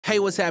Hey,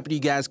 what's happening,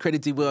 you guys?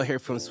 Credit D Will here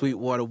from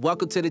Sweetwater.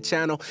 Welcome to the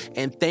channel,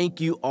 and thank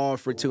you all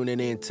for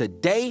tuning in.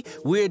 Today,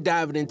 we're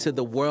diving into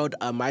the world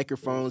of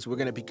microphones. We're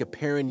going to be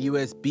comparing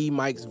USB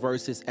mics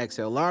versus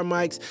XLR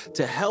mics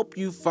to help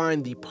you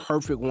find the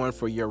perfect one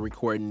for your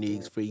recording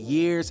needs. For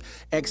years,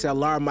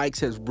 XLR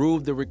mics has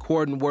ruled the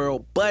recording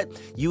world, but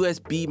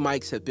USB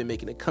mics have been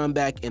making a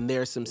comeback, and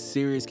there are some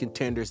serious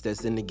contenders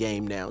that's in the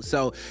game now.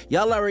 So,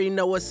 y'all already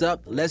know what's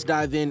up. Let's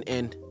dive in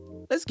and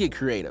let's get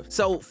creative.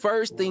 So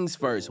first things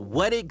first,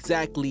 what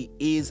exactly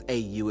is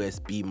a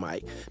USB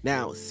mic?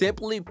 Now,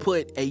 simply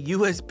put, a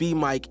USB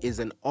mic is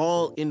an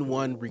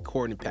all-in-one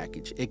recording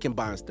package. It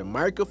combines the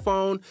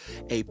microphone,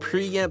 a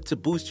preamp to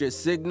boost your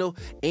signal,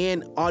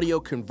 and audio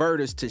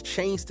converters to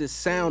change the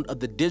sound of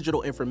the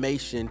digital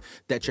information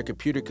that your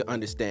computer can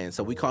understand.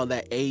 So we call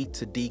that A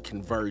to D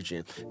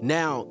conversion.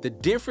 Now, the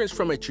difference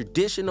from a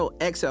traditional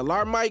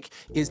XLR mic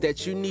is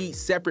that you need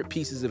separate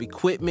pieces of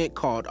equipment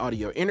called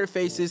audio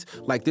interfaces,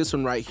 like this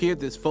one right here,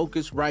 this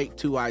Focusrite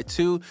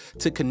 2i2,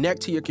 to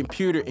connect to your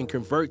computer and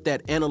convert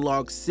that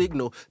analog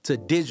signal to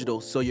digital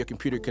so your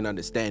computer can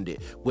understand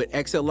it. With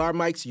XLR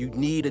mics, you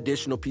need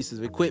additional pieces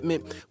of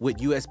equipment. With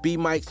USB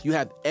mics, you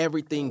have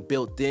everything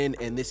built in,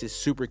 and this is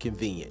super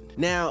convenient.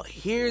 Now,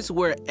 here's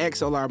where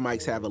XLR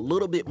mics have a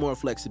little bit more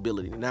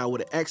flexibility. Now,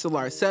 with an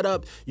XLR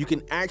setup, you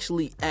can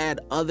actually add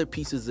other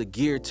pieces of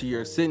gear to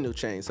your signal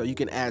chain. So you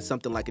can add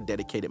something like a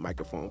dedicated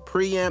microphone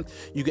preamp,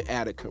 you can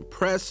add a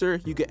compressor,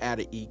 you can add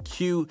an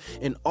EQ,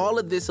 and all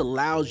of this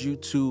allows you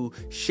to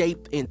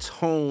shape and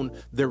tone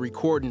the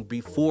recording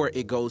before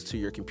it goes to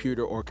your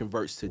computer or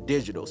converts to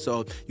digital.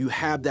 So you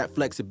have that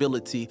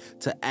flexibility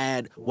to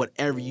add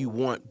whatever you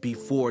want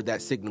before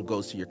that signal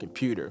goes to your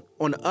computer.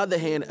 On the other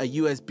hand, a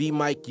USB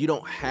mic, you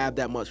don't have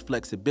that much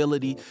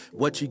flexibility.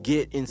 What you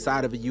get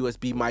inside of a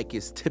USB mic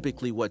is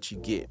typically what you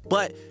get.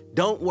 But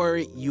don't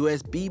worry,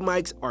 USB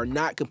mics are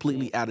not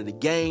completely out of the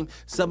game.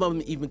 Some of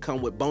them even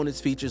come with bonus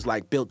features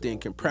like built-in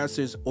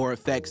compressors or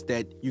effects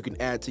that you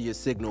can add to your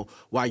signal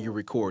while you're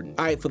recording.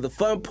 All right, for the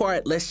fun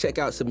part, let's check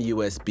out some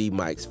USB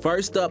mics.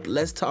 First up,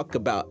 let's talk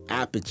about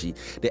Apogee.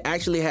 They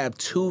actually have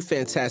two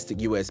fantastic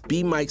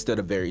USB mics that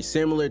are very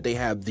similar. They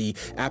have the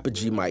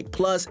Apogee Mic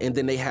Plus, and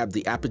then they have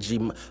the Apogee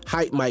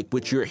HypeMic,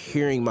 which you're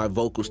hearing my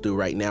vocals through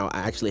right now. I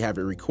actually have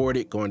it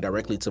recorded going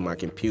directly to my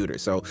computer.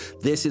 So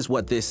this is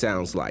what this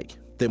sounds like.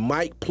 The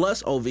Mic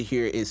Plus over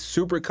here is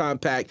super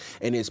compact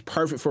and is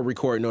perfect for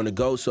recording on the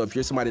go. So if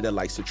you're somebody that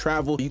likes to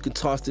travel, you can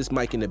toss this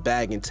mic in the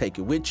bag and take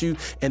it with you.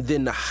 And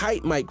then the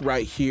HypeMic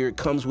right here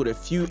comes with a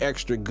few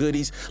extra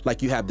goodies,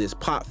 like you have this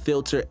pop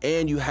filter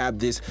and you have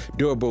this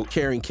durable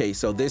carrying case.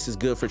 So this is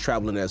good for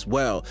traveling as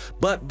well.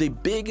 But the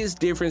biggest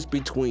difference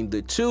between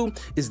the two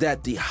is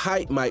that the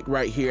HypeMic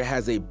right here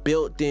has a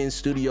built-in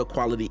studio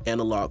quality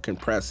analog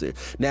compressor.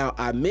 Now,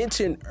 I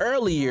mentioned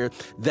earlier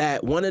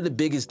that one of the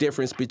biggest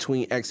difference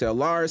between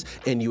XLR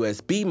and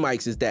USB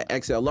mics is that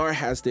XLR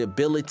has the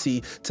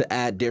ability to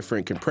add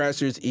different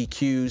compressors,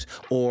 EQs,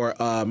 or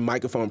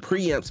microphone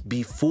preamps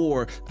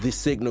before the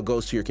signal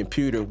goes to your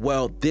computer.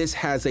 Well, this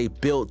has a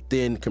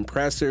built-in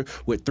compressor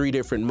with 3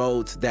 different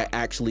modes that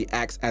actually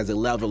acts as a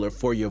leveler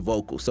for your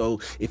vocal. So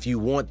if you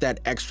want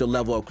that extra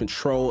level of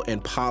control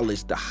and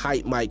polish, the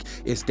HypeMic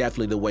is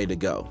definitely the way to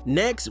go.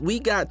 Next, we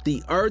got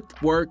the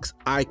Earthworks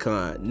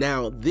ICON.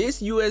 Now,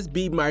 this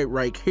USB mic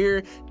right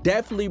here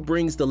definitely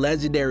brings the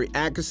legendary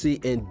accuracy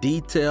and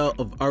detail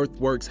of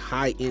Earthworks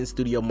high-end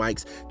studio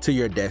mics to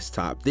your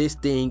desktop. This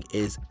thing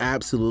is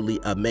absolutely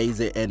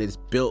amazing and it's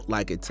built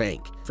like a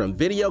tank. From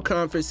video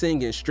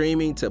conferencing and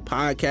streaming to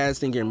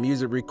podcasting and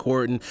music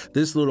recording,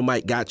 this little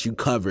mic got you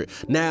covered.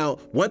 Now,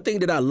 one thing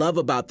that I love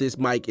about this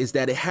mic is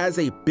that it has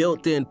a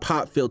built-in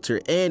pop filter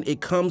and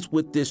it comes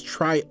with this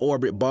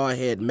tri-orbit ball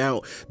head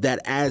mount that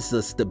adds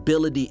the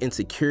stability and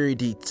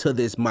security to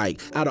this mic.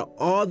 Out of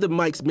all the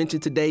mics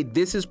mentioned today,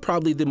 this is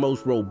probably the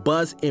most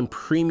robust and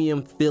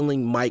premium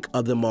feeling mic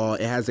of them all.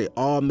 It has an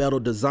all-metal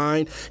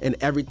design and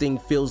everything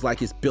feels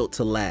like it's built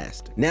to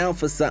last. Now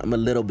for something a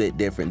little bit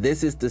different.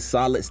 This is the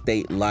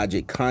solid-state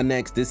Logic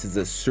Connex. This is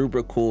a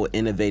super cool,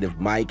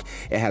 innovative mic.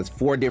 It has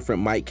 4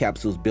 different mic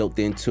capsules built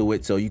into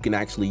it, so you can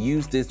actually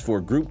use this for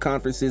group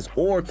conferences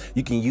or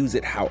you can use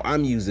it how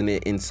I'm using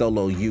it in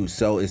solo use.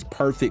 So it's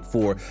perfect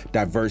for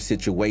diverse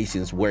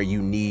situations where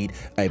you need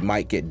a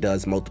mic that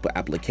does multiple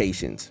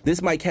applications.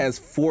 This mic has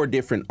 4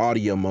 different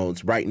audio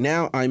modes. Right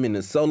now, I'm in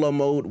the solo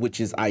mode, which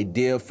is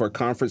ideal for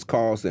conference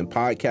calls and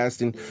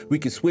podcasting. We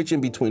can switch in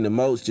between the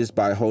modes just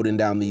by holding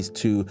down these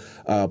 2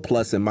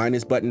 plus and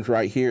minus buttons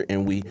right here,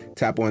 and we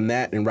tap on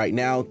that. And right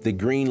now, the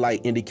green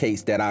light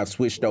indicates that I've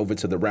switched over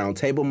to the round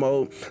table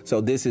mode. So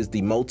this is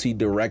the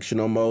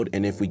multi-directional mode.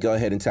 And if we go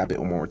ahead and tap it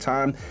one more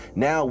time,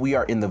 now we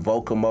are in the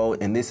vocal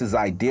mode, and this is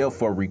ideal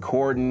for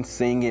recording,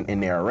 singing, and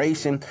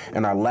narration.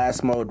 And our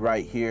last mode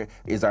right here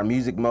is our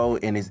music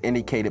mode, and is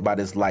indicated by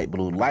this light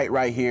blue light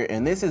right here.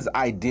 And this is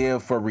ideal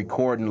for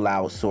recording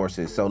loud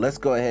sources. So let's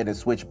go ahead and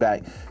switch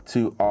back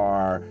to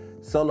our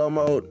solo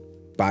mode.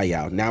 Bye,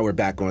 y'all. Now we're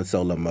back on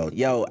solo mode.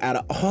 Yo, out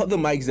of all the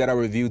mics that I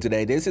reviewed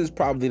today, this is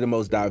probably the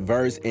most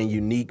diverse and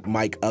unique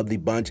mic of the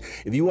bunch.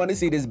 If you want to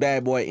see this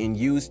bad boy in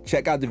use,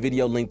 check out the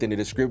video linked in the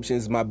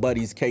descriptions. My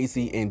buddies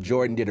Casey and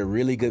Jordan did a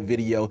really good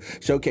video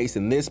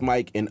showcasing this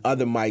mic and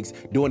other mics,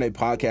 doing a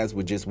podcast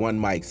with just one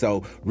mic.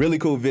 So really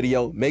cool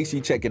video. Make sure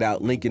you check it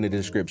out. Link in the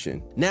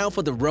description. Now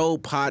for the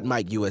Rode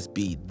PodMic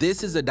USB.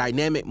 This is a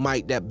dynamic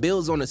mic that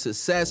builds on the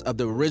success of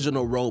the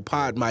original Rode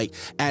PodMic,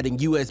 adding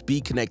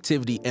USB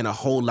connectivity and a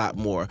whole lot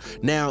more.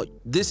 Now,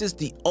 this is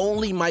the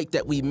only mic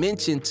that we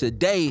mentioned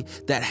today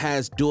that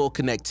has dual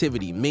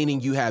connectivity,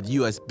 meaning you have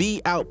USB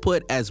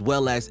output as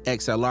well as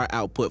XLR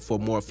output for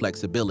more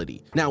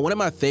flexibility. Now, one of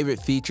my favorite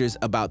features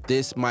about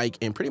this mic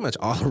and pretty much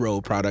all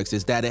Rode products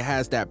is that it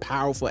has that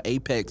powerful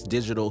Apex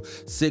digital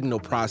signal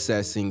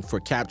processing for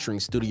capturing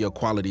studio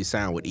quality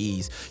sound with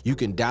ease. You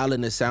can dial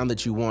in the sound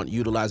that you want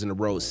utilizing the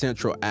Rode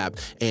Central app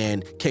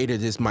and cater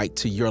this mic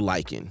to your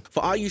liking.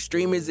 For all you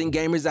streamers and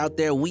gamers out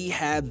there, we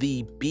have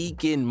the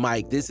BEACN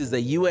Mic. This is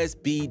a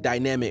USB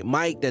dynamic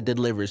mic that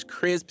delivers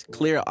crisp,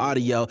 clear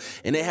audio,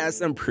 and it has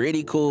some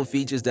pretty cool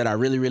features that I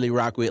really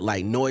rock with,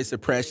 like noise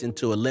suppression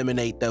to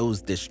eliminate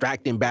those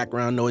distracting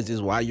background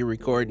noises while you're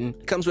recording.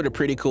 It comes with a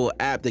pretty cool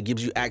app that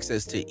gives you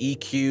access to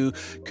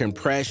EQ,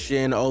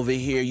 compression over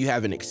here. You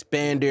have an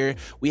expander,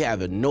 we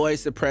have a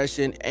noise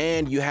suppression,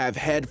 and you have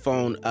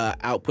headphone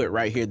output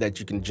right here that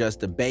you can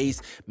adjust the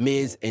bass,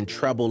 mids, and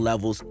treble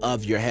levels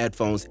of your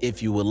headphones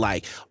if you would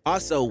like.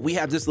 Also, we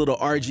have this little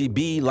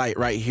RGB light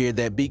right here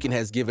that BEACN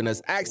has given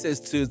us access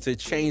to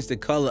change the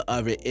color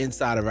of it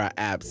inside of our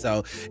app.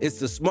 So it's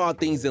the small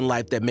things in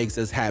life that makes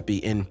us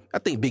happy, and I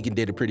think BEACN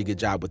did a pretty good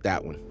job with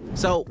that one.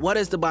 So what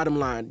is the bottom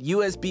line?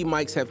 USB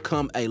mics have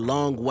come a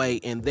long way,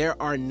 and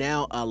there are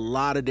now a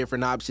lot of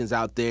different options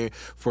out there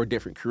for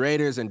different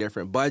creators and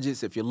different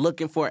budgets. If you're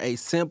looking for a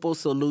simple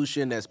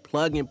solution that's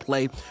plug and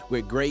play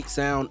with great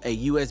sound, a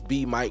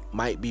USB mic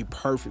might be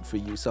perfect for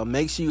you. So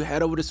make sure you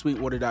head over to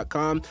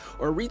Sweetwater.com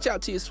or reach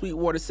out to your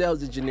Sweetwater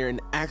sales engineer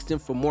and ask them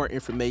for more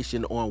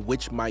information on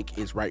which mic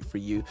is right for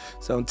you.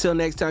 So until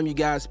next time, you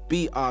guys,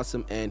 be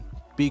awesome and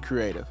be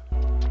creative.